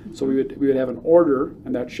was so we would have an order,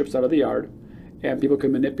 and that ships out of the yard, and people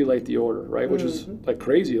could manipulate the order, right? Which is like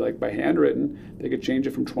crazy, like by handwritten, they could change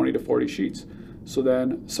it from 20 to 40 sheets. So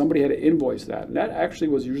then somebody had to invoice that, and that actually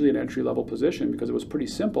was usually an entry level position because it was pretty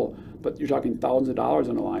simple. But you're talking thousands of dollars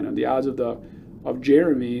on the line, and the odds of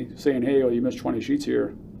Jeremy saying, "Hey, you missed 20 sheets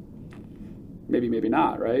here," maybe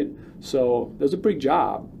not, right? So there's a big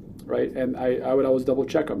job, right? And I would always double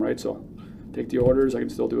check them, right? So take the orders. I can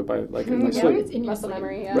still do it by like in my Yeah, sleep. it's in your Muscle sleep.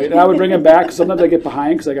 memory, yeah. Right, and I would bring them back. Sometimes I get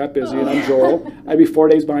behind because I got busy, and I'm Joel. I'd be 4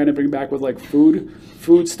 days behind and bring back with like food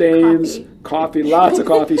stains, coffee, lots of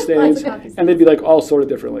coffee stains, coffee and they'd be like all sorted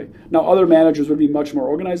differently. Now other managers would be much more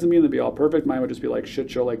organized than me, and they'd be all perfect. Mine would just be like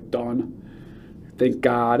shit show, like done. Thank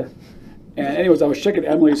God. And anyways, I was checking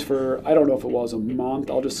Emily's for I don't know if it was a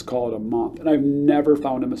month. I'll just call it a month, and I've never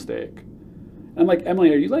found a mistake. And I'm like,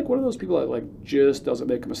 Emily, are you like one of those people that like just doesn't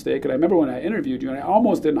make a mistake? And I remember when I interviewed you, and I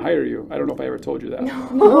almost didn't hire you. I don't know if I ever told you that.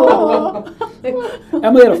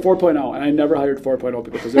 Emily had a 4.0, and I never hired 4.0 people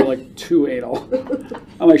because they're like too anal.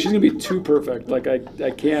 I'm like, she's gonna be too perfect. Like I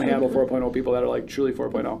can't handle 4.0 people that are like truly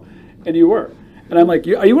 4.0, and you were. And I'm like,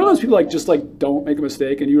 are you one of those people like just like don't make a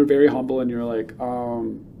mistake? And you were very humble, and you're like,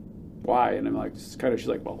 why? And I'm like, she's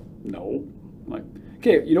like, well, no. I'm like,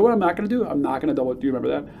 okay, you know what I'm not going to do? I'm not going to do you remember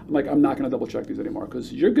that? I'm like, I'm not going to double check these anymore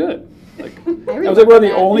because you're good. Like, I was like one of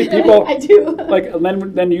the only people. I do. Like, and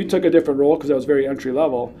then you took a different role because I was very entry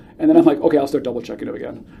level. And then I'm like, okay, I'll start double checking it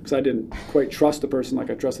again because I didn't quite trust the person like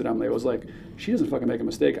I trusted Emily. It was like, she doesn't fucking make a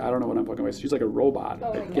mistake. I don't know what I'm fucking wasting. She's like a robot.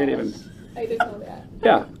 Oh my Can't even. I didn't know that.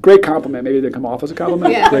 Yeah, great compliment. Maybe it didn't come off as a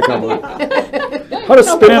compliment. Yeah. Great compliment. How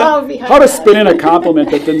to spin in a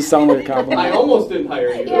compliment that didn't sound like a compliment. I almost didn't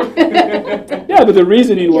hire you. Yeah, but the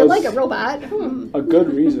reasoning You're was like a robot. a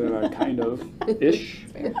good reason, kind of ish.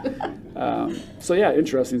 So yeah,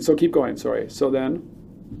 interesting. So keep going. Sorry. So then,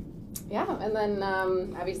 Yeah, and then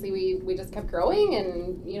obviously we just kept growing,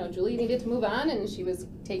 and you know Julie needed to move on, and she was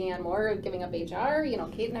taking on more, giving up HR. You know,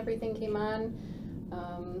 Kate and everything came on,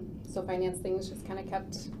 so finance things just kind of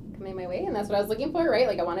kept coming my way, and that's what I was looking for, right?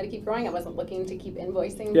 Like I wanted to keep growing. I wasn't looking to keep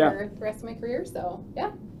invoicing for the rest of my career, so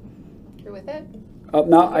yeah, through with it.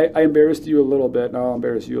 now I embarrassed you a little bit. Now I'll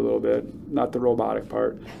embarrass you a little bit. Not the robotic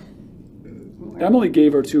part. Emily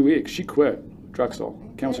gave her 2 weeks. She quit Drexel,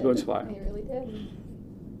 Council Building Supply. I really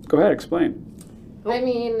did. Go ahead, explain. I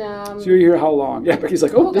mean, So you're here how long? Yeah, Becky's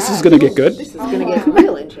like, Oh, this is gosh. going to get good. This is going to get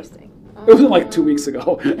real interesting. It wasn't like 2 weeks ago.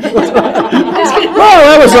 Oh,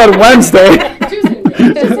 that was on Wednesday.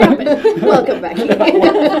 Just happened. Welcome, Becky.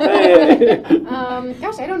 Hey.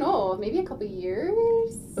 Gosh, I don't know. Maybe a couple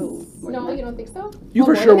years. Oh, more No, than you don't think so? You Oh,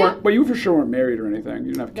 for more sure than weren't, but you for sure weren't married or anything.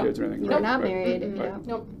 You didn't have No. kids or anything. We're right? not Right. married. Mm-mm. Yeah.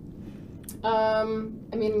 Nope.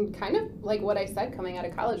 I mean, kind of like what I said coming out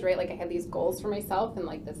of college, right? Like I had these goals for myself, and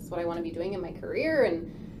like this is what I want to be doing in my career,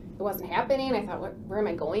 and it wasn't happening. I thought, where am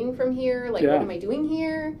I going from here? Like, Yeah. what am I doing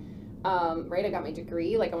here? Right? I got my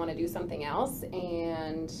degree. Like, I want to do something else,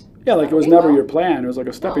 and Yeah, like it was okay, never well, your plan. It was like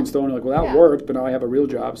a stepping No. stone. You're like, well, that Yeah. worked, but now I have a real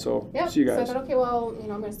job. So yeah. see you So I guys. thought, okay, well, you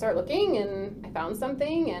know, I'm going to start looking, and I found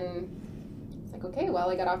something, and it's like, okay, well,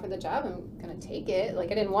 I got offered the job. I'm going to take it.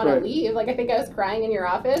 Like, I didn't want Right. to leave. Like, I think I was crying in your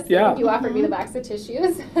office. Yeah. Like, you offered me the box of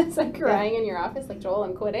tissues. It's like crying in your office, like, Joel,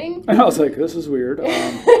 I'm quitting. And I was like, this is weird.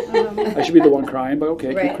 I should be the one crying, but okay,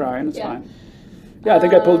 keep Right. crying. It's Yeah. fine. Yeah, I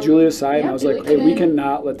think I pulled Julie aside and yeah, I was like, Julie hey, we came in.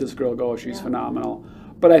 cannot let this girl go. She's Yeah. phenomenal.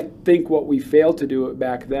 But I think what we failed to do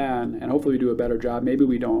back then, and hopefully we do a better job, maybe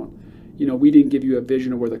we don't, you know, we didn't give you a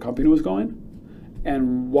vision of where the company was going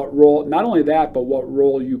and what role, not only that, but what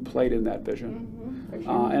role you played in that vision.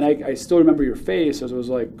 And I still remember your face as it was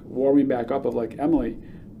like warming back up of like, Emily,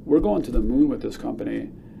 we're going to the moon with this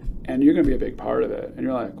company and you're going to be a big part of it. And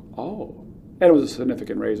you're like, oh. And it was a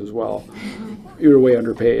significant raise as well. You were way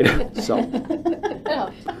underpaid. So Oh.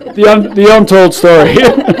 the untold story.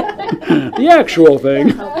 The actual thing.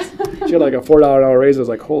 She had like a $4 an hour raise. I was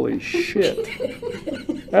like, holy shit.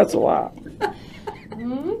 That's a lot.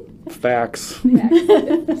 Facts.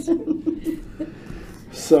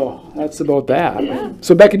 So that's about that.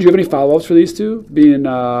 So Becky, do you have any follow-ups for these two? Being,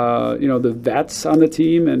 you know, the vets on the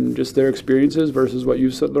team and just their experiences versus what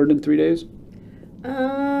you've learned in 3 days?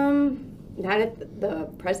 Not at the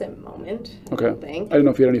present moment. I Okay. don't think. I didn't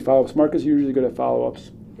know if you had any follow-ups. Mark is usually good at follow-ups.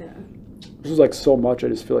 Yeah. This is like so much. I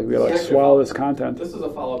just feel like we gotta like swallow this content. This is a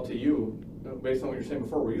follow-up to you, based on what you're saying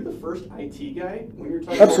before. Were you the first IT guy when you were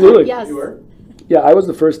talking? Absolutely. Yes. You were? Yeah, I was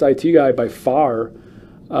the first IT guy by far.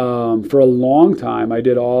 For a long time, I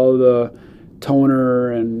did all the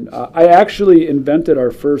toner, and I actually invented our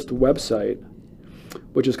first website,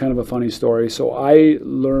 which is kind of a funny story. So I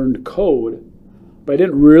learned code, but I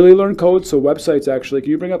didn't really learn code. So websites actually,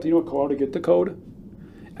 can you bring up, you know, how to get the code?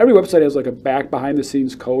 Every website has like a behind the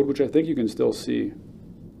scenes code, which I think you can still see.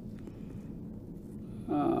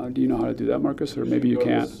 Do you know how to do that, Marcus, or maybe you Go to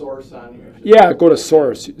can't? the source on here. Yeah, go to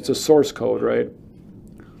source. It's a source code, right?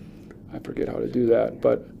 I forget how to do that,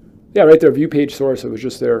 but yeah, right there, view page source. It was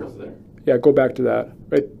just there. Was there? Yeah, go back to that.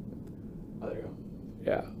 Right. Oh, there you go.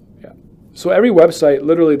 Yeah, yeah. So every website,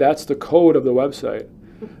 literally, that's the code of the website.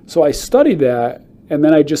 So I studied that, and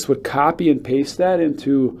then I just would copy and paste that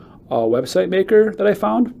into a website maker that I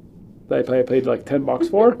found. That I paid like $10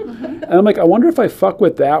 for, and I'm like, I wonder if I fuck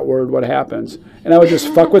with that word, what happens? And I would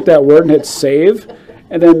just fuck with that word and hit save,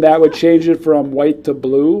 and then that would change it from white to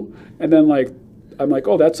blue, and then like, I'm like,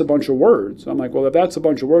 oh, that's a bunch of words. I'm like, well, if that's a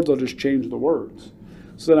bunch of words, I'll just change the words.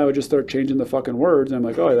 So then I would just start changing the fucking words, and I'm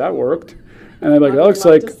like, oh, that worked. And I'm like, that looks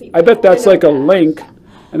like, I bet that's like a link,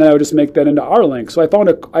 and then I would just make that into our link. So I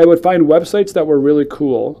would find websites that were really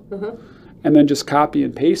cool, and then just copy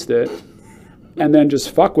and paste it, and then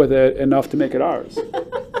just fuck with it enough to make it ours.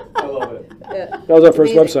 I love it. Yeah. That was our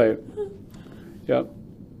first Amazing. website. Yep,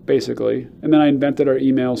 basically. And then I invented our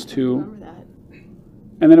emails too. Remember that.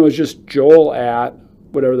 And then it was just Joel at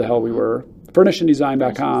whatever the hell we were,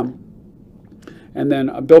 furnishingdesign.com. And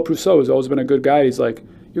then Bill Prousseau has always been a good guy. He's like,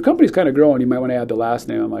 your company's kind of growing. You might want to add the last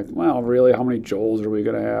name. I'm like, well, really? How many Joels are we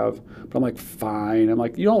going to have? But I'm like, fine. I'm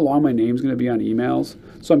like, you know how long my name's going to be on emails?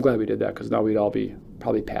 So I'm glad we did that because now we'd all be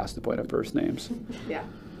probably past the point of first names. Yeah.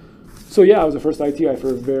 So yeah, I was the first IT guy for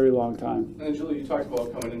a very long time. And then Julie, you talked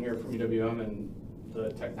about coming in here from UWM and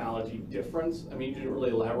the technology difference. I mean, you didn't really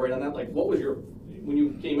elaborate on that. Like, what was when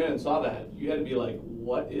you came in and saw that, you had to be like,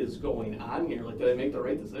 what is going on here? Like, did I make the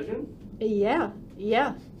right decision?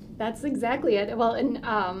 Yeah, that's exactly it. Well, and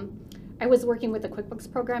I was working with the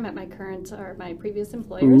QuickBooks program at my previous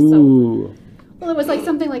employer. Ooh. Well, it was like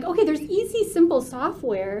something like, okay, there's easy, simple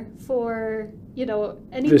software for,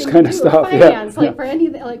 anything This to kind of do stuff, with yeah, finance, like yeah. for any,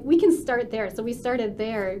 like we can start there. So we started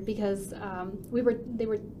there because they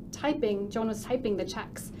were typing, Joan was typing the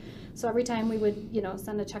checks. So every time we would,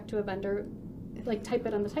 send a check to a vendor, like type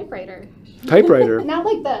it on the typewriter. Typewriter. Not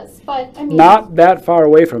like this, but I mean. Not that far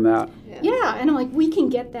away from that. Yeah, and I'm like, we can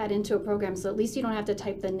get that into a program, so at least you don't have to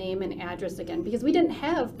type the name and address again, because we didn't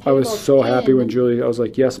have I was payables so happy when in. Julie, I was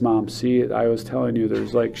like, yes, Mom, see, I was telling you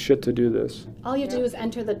there's like shit to do this. All you have to do is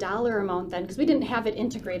enter the dollar amount then, because we didn't have it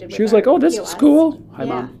integrated with She was our like, oh, this POS. is cool. Hi, Yeah.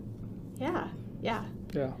 Mom. Yeah.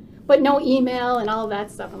 Yeah. But no email and all of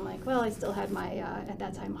that stuff. I'm like, well, I still had my, at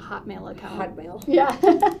that time, Hotmail account. Hotmail. Yeah.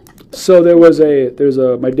 So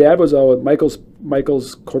my dad was with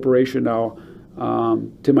Michael's Corporation now.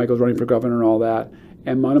 Tim Michaels running for governor and all that.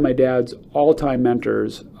 And one of my dad's all-time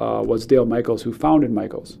mentors was Dale Michaels, who founded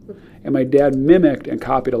Michaels. And my dad mimicked and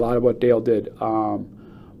copied a lot of what Dale did.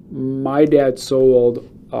 My dad sold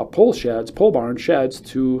pole barn sheds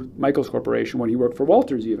to Michaels Corporation when he worked for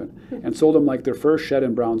Walters even, and sold them like their first shed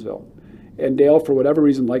in Brownsville. And Dale, for whatever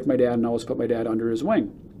reason, liked my dad and always put my dad under his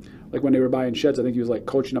wing. Like when they were buying sheds, I think he was like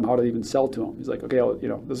coaching them how to even sell to them. He's like, okay,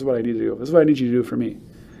 this is what I need to do. This is what I need you to do for me.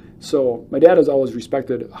 So my dad has always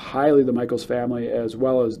respected highly the Michaels family as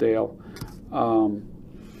well as Dale.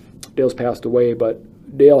 Dale's passed away, but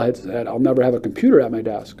Dale had said, I'll never have a computer at my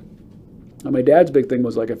desk. And my dad's big thing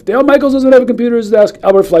was like, if Dale Michaels doesn't have a computer at his desk,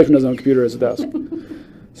 Albert Fleischman doesn't have a computer at his desk.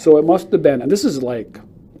 So it must have been, and this is like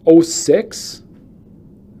 06,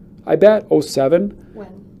 I bet, 07.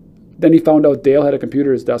 When? Then he found out Dale had a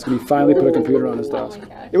computer at his desk, and he finally put a computer on his desk. my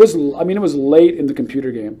gosh. It was late in the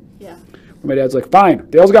computer game. Yeah. My dad's like, fine,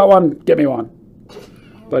 Dale's got one, get me one.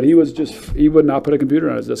 But he would not put a computer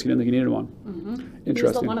on his desk. He didn't think he needed one. Mm-hmm. He was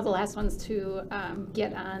Interesting. one of the last ones to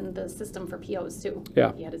get on the system for POs too.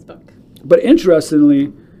 Yeah. He had his book. But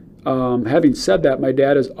interestingly, having said that, my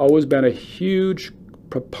dad has always been a huge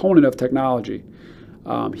proponent of technology.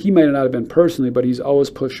 He might not have been personally, but he's always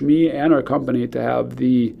pushed me and our company to have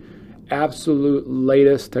the absolute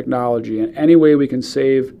latest technology. And any way we can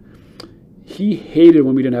save, he hated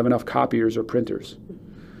when we didn't have enough copiers or printers.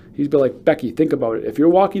 He'd be like, Becky, think about it. If you're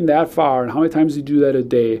walking that far, and how many times do you do that a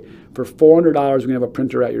day, for $400, we're going to have a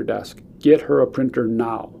printer at your desk. Get her a printer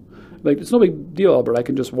now. Like, it's no big deal, Albert. I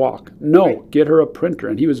can just walk. No, Right. Get her a printer.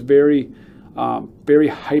 And he was very, very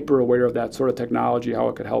hyper aware of that sort of technology, how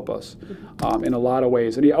it could help us in a lot of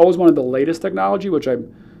ways. And he always wanted the latest technology, which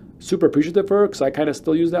I'm super appreciative for, because I kind of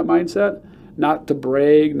still use that mindset. Not to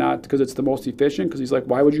brag, not because it's the most efficient, because he's like,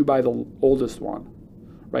 why would you buy the oldest one?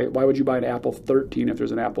 Right? Why would you buy an Apple 13 if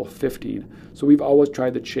there's an Apple 15? So we've always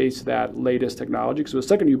tried to chase that latest technology, because the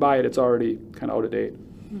second you buy it, it's already kind of out of date.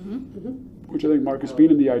 Mm-hmm. Which I think, Marcus,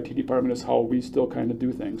 being in the IT department is how we still kind of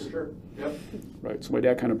do things. Sure. Yep. Right? So my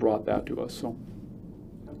dad kind of brought that to us. So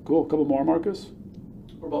cool. A couple more, Marcus?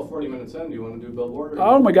 We're about 40 minutes in. Do you want to do Billboard?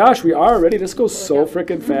 Oh my gosh, we are already. This goes so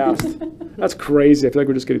freaking fast. That's crazy. I feel like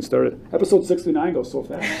we're just getting started. Episode 69 goes so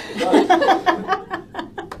fast.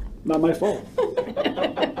 Not my fault.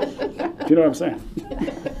 If you know what I'm saying.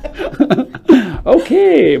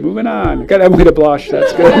 Okay, moving on. Got Emily to blush.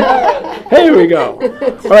 That's good. Here we go.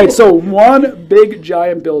 All right, so one big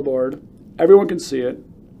giant billboard. Everyone can see it.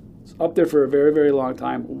 It's up there for a very, very long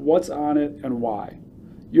time. What's on it and why?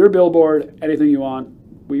 Your billboard, anything you want.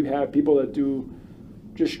 We have people that do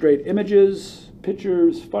just straight images,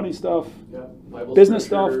 pictures, funny stuff, Yeah. Bible business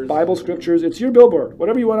stuff, scriptures. Bible scriptures. It's your billboard,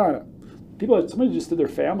 whatever you want on it. Somebody just did their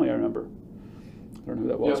family, I remember. I don't know who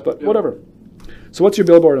that was, Yep, but yep. whatever. So what's your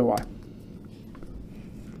billboard and why?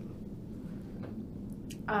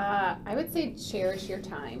 I would say cherish your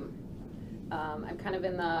time. I'm kind of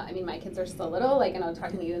my kids are still little, like, and I'm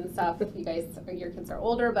talking to you and stuff. Your kids are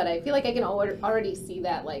older, but I feel like I can already see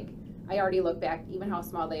that, like, I already look back, even how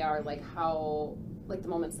small they are, like how, like the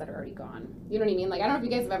moments that are already gone. You know what I mean? Like, I don't know if you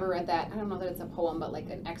guys have ever read that. I don't know that it's a poem, but like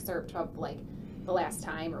an excerpt of like the last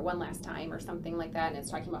time or one last time or something like that. And it's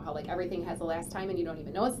talking about how like everything has a last time and you don't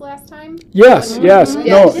even know it's the last time. Yes, yes, Mhm.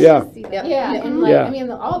 no, Yeah. yeah. Yeah, and like, Yeah. I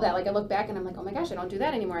mean, all of that, like I look back and I'm like, oh my gosh, I don't do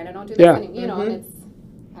that anymore and I don't do this Yeah. anymore, you know, and it's,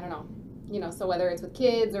 I don't know, you know, so whether it's with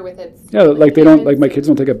kids or with its Yeah, like they don't, like parents my or- kids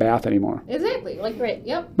don't take a bath anymore. Exactly, like Right.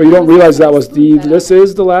 Yep. But you don't realize that was Smooth that this out.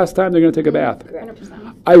 is the last time they're going to take a bath.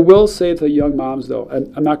 100%. I will say to young moms though,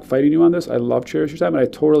 and I'm not fighting you on this. I love cherish your time, and I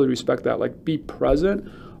totally respect that. Like, be present.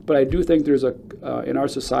 But I do think there's in our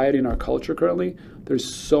society, in our culture currently,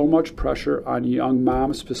 there's so much pressure on young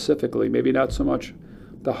moms specifically. Maybe not so much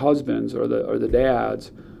the husbands or the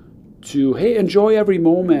dads to, hey, enjoy every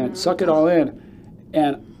moment, suck it all in,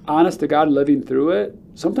 and honest to God, living through it.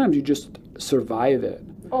 Sometimes you just survive it.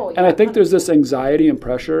 Oh, yeah. And I think there's this anxiety and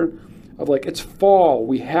pressure of like, it's fall,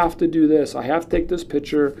 we have to do this, I have to take this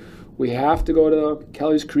picture, we have to go to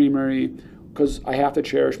Kelly's Creamery because I have to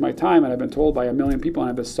cherish my time. And I've been told by a million people, and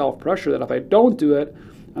I have this self-pressure that if I don't do it,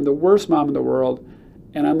 I'm the worst mom in the world.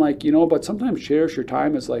 And I'm like, but sometimes cherish your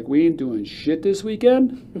time is like, we ain't doing shit this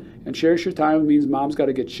weekend. And cherish your time means mom's got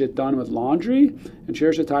to get shit done with laundry. And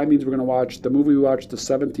cherish your time means we're going to watch the movie we watched the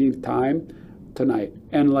 17th time tonight.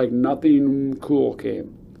 And like nothing cool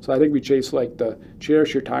came. So I think we chase like the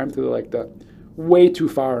cherish your time through like the way too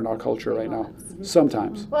far in our culture right now.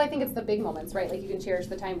 Sometimes. Well, I think it's the big moments, right? Like you can cherish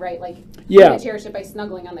the time, right? Like Yeah. I cherish it by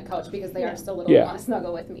snuggling on the couch because they are still little Yeah. and want to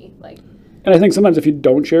snuggle with me. Like And I think sometimes if you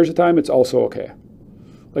don't cherish the time, it's also okay.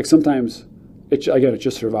 Like sometimes, it's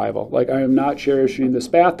just survival. Like I am not cherishing this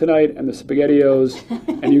bath tonight and the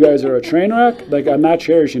SpaghettiOs, and you guys are a train wreck. Like I'm not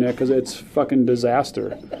cherishing it because it's fucking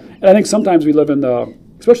disaster. And I think sometimes we live in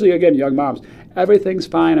especially again, young moms, everything's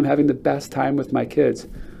fine. I'm having the best time with my kids.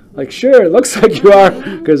 Like sure, it looks like you are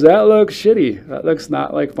because that looks shitty. That looks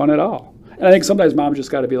not like fun at all. And I think sometimes moms just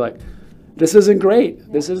got to be like, this isn't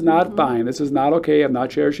great. This is not fine. This is not okay. I'm not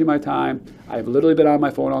cherishing my time. I've literally been on my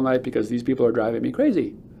phone all night because these people are driving me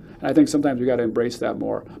crazy. And I think sometimes we got to embrace that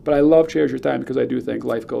more. But I love cherish your time because I do think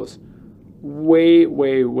life goes way,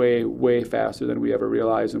 way, way, way faster than we ever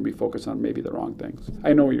realize, and we focus on maybe the wrong things.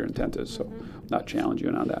 I know what your intent is, so I'm not challenging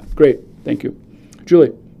you on that. Great. Thank you.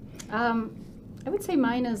 Julie. I would say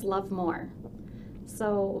mine is love more.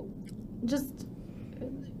 So just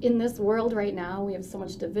in this world right now, we have so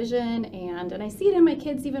much division, and I see it in my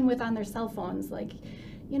kids even with on their cell phones, like,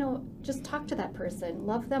 just talk to that person,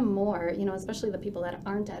 love them more, especially the people that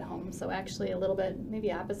aren't at home. So actually a little bit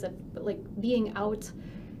maybe opposite, but like being out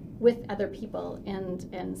with other people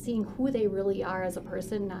and seeing who they really are as a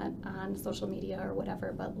person, not on social media or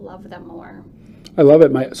whatever, but love them more. I love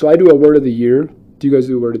it. So I do a word of the year. Do you guys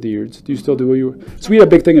do a word of the year? Do you still do So we had a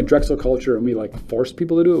big thing at Drexel Culture, and we like forced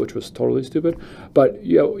people to do it, which was totally stupid. But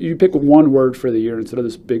you pick one word for the year instead of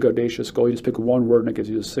this big audacious goal. You just pick one word, and it gives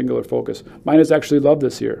you a singular focus. Mine is actually love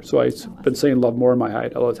this year. So I've been saying love more in my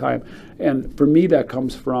height all the time. And for me, that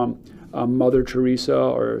comes from Mother Teresa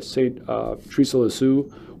or Saint Teresa Lisieux,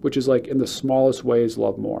 which is like in the smallest ways,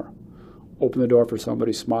 love more. Open the door for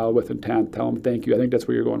somebody, smile with intent, tell them thank you. I think that's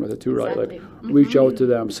where you're going with it too, right? Exactly. Like reach out to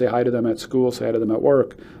them, say hi to them at school, say hi to them at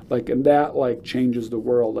work. Like, and that like changes the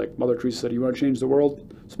world. Like Mother Teresa said, you want to change the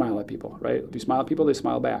world? Smile at people, right? If you smile at people, they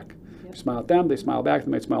smile back. If you smile at them, they smile back, they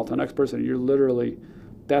might smile to the next person. And you're literally,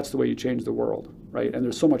 that's the way you change the world, right? And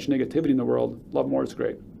there's so much negativity in the world. Love more is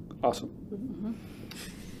great. Awesome.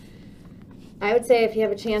 I would say if you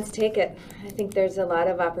have a chance, take it. I think there's a lot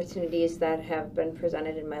of opportunities that have been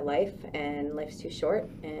presented in my life, and life's too short,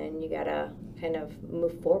 and you gotta kind of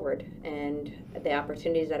move forward. And the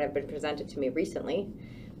opportunities that have been presented to me recently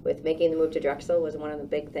with making the move to Drexel was one of the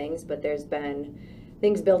big things, but there's been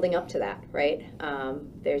things building up to that, right?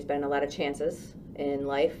 There's been a lot of chances in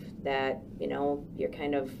life that, you're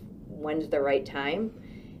kind of, when's the right time,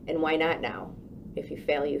 and why not now? If you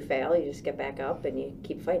fail, you fail. You just get back up and you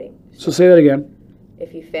keep fighting. So say that again.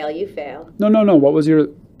 If you fail, you fail. No. What was your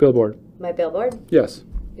billboard? My billboard, Yes.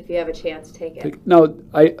 if you have a chance, take it. Now,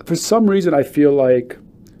 for some reason, I feel like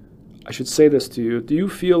I should say this to you. Do you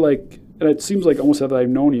feel like, and it seems like almost that I've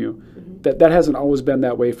known you, that hasn't always been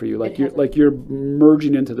that way for you? Like you're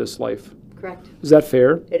merging into this life. Correct. Is that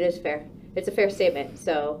fair? It is fair. It's a fair statement.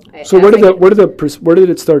 So where did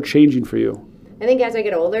it start changing for you? I think as I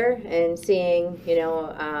get older and seeing,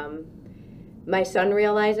 my son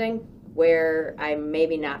realizing where I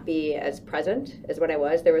maybe not be as present as what I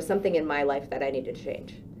was, there was something in my life that I needed to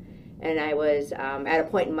change. And I was at a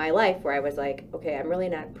point in my life where I was like, okay, I'm really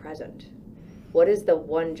not present. What is the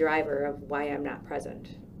one driver of why I'm not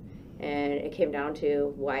present? And it came down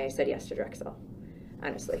to why I said yes to Drexel,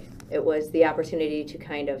 honestly. It was the opportunity to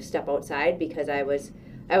kind of step outside because I was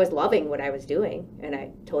loving what I was doing, and I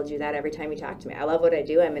told you that every time you talk to me. I love what I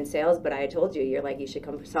do. I'm in sales, but I told you, you're like, you should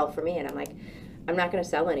come sell for me. And I'm like, I'm not going to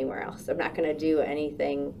sell anywhere else. I'm not going to do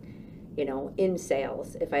anything, in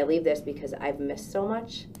sales if I leave this because I've missed so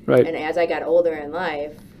much. Right. And as I got older in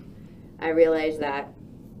life, I realized that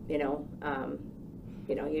you know,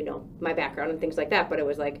 my background and things like that. But it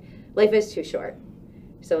was like, life is too short.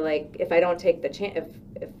 So like, if I don't take the chance,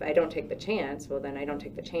 if I don't take the chance, well then I don't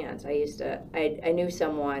take the chance. I knew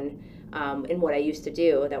someone in what I used to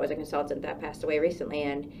do that was a consultant that passed away recently,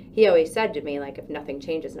 and he always said to me, like, if nothing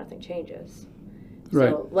changes, nothing changes. Right.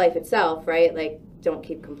 So life itself, right? Like, don't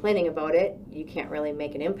keep complaining about it. You can't really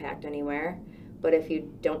make an impact anywhere. But if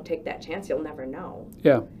you don't take that chance, you'll never know.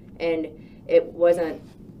 Yeah. And it wasn't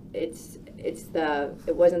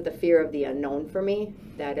the fear of the unknown for me,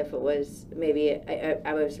 that if it was, maybe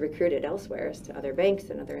I was recruited elsewhere to other banks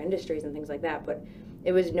and other industries and things like that, but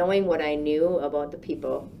it was knowing what I knew about the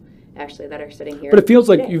people actually that are sitting here. But it feels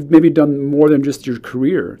like today. you've maybe done more than just your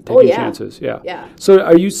career, taking yeah. chances. Yeah. Yeah. So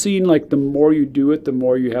are you seeing like the more you do it, the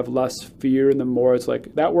more you have less fear, and the more it's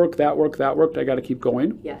like, that worked, I got to keep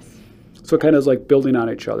going? Yes. So it kind of is like building on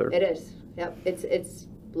each other. It is. Yep. It's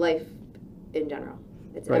life in general.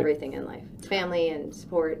 It's Right. everything in life. It's family and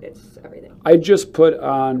support. It's everything. I just put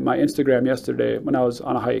on my Instagram yesterday when I was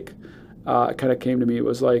on a hike, it kind of came to me. It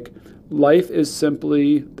was like, life is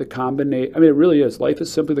simply the combination. I mean, it really is. Life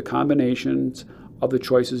is simply the combinations of the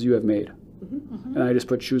choices you have made. Mm-hmm. And I just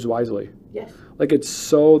put choose wisely. Yes. Like, it's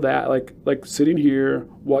so that, like sitting here,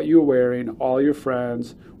 what you're wearing, all your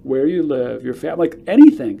friends, where you live, your family, like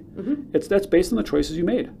anything. Mm-hmm. That's based on the choices you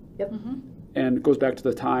made. Yep. And it goes back to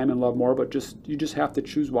the time and love more, but you just have to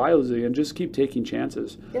choose wisely and just keep taking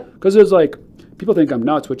chances. Yep. Because there's like, people think I'm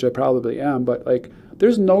nuts, which I probably am, but like,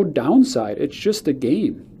 there's no downside. It's just a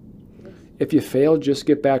game. If you fail, just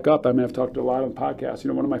get back up. I mean, I've talked a lot on podcasts. You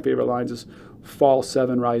know, one of my favorite lines is fall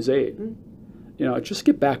 7, rise 8. Mm-hmm. You know, just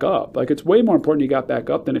get back up. Like, it's way more important you got back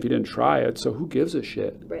up than if you didn't try it. So who gives a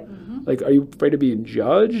shit? Right. Like, are you afraid of being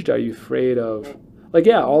judged? Are you afraid of, like,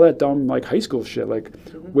 yeah, all that dumb, like, high school shit. Like,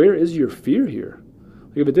 where is your fear here?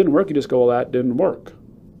 Like, if it didn't work, you just go, well, that didn't work.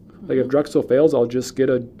 Like, if Drexel fails, I'll just get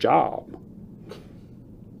a job.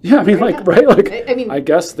 Yeah, I mean, like, right? Like, I mean- I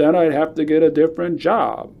guess then I'd have to get a different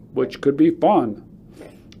job, which could be fun.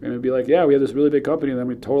 And it'd be like, yeah, we had this really big company, and then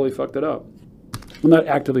we totally fucked it up. I'm not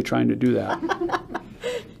actively trying to do that.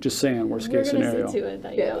 Just saying, worst We're case going scenario. to see to it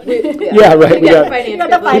that you Yeah. don't. Yeah, right. We We got got- finance You got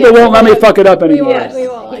the people. finance People won't let me fuck it up We anymore. won't. We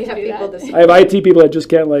won't You let have you do people that. to I have IT people that just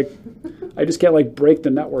can't break the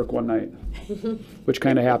network one night, which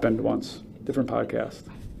kind of happened once. Different podcast,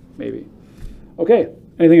 maybe. Okay,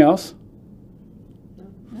 anything else?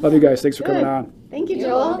 Love you guys. Thanks for coming Good. on. Thank you, You're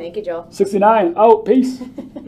Joel. welcome. Thank you, Joel. 69, out, peace.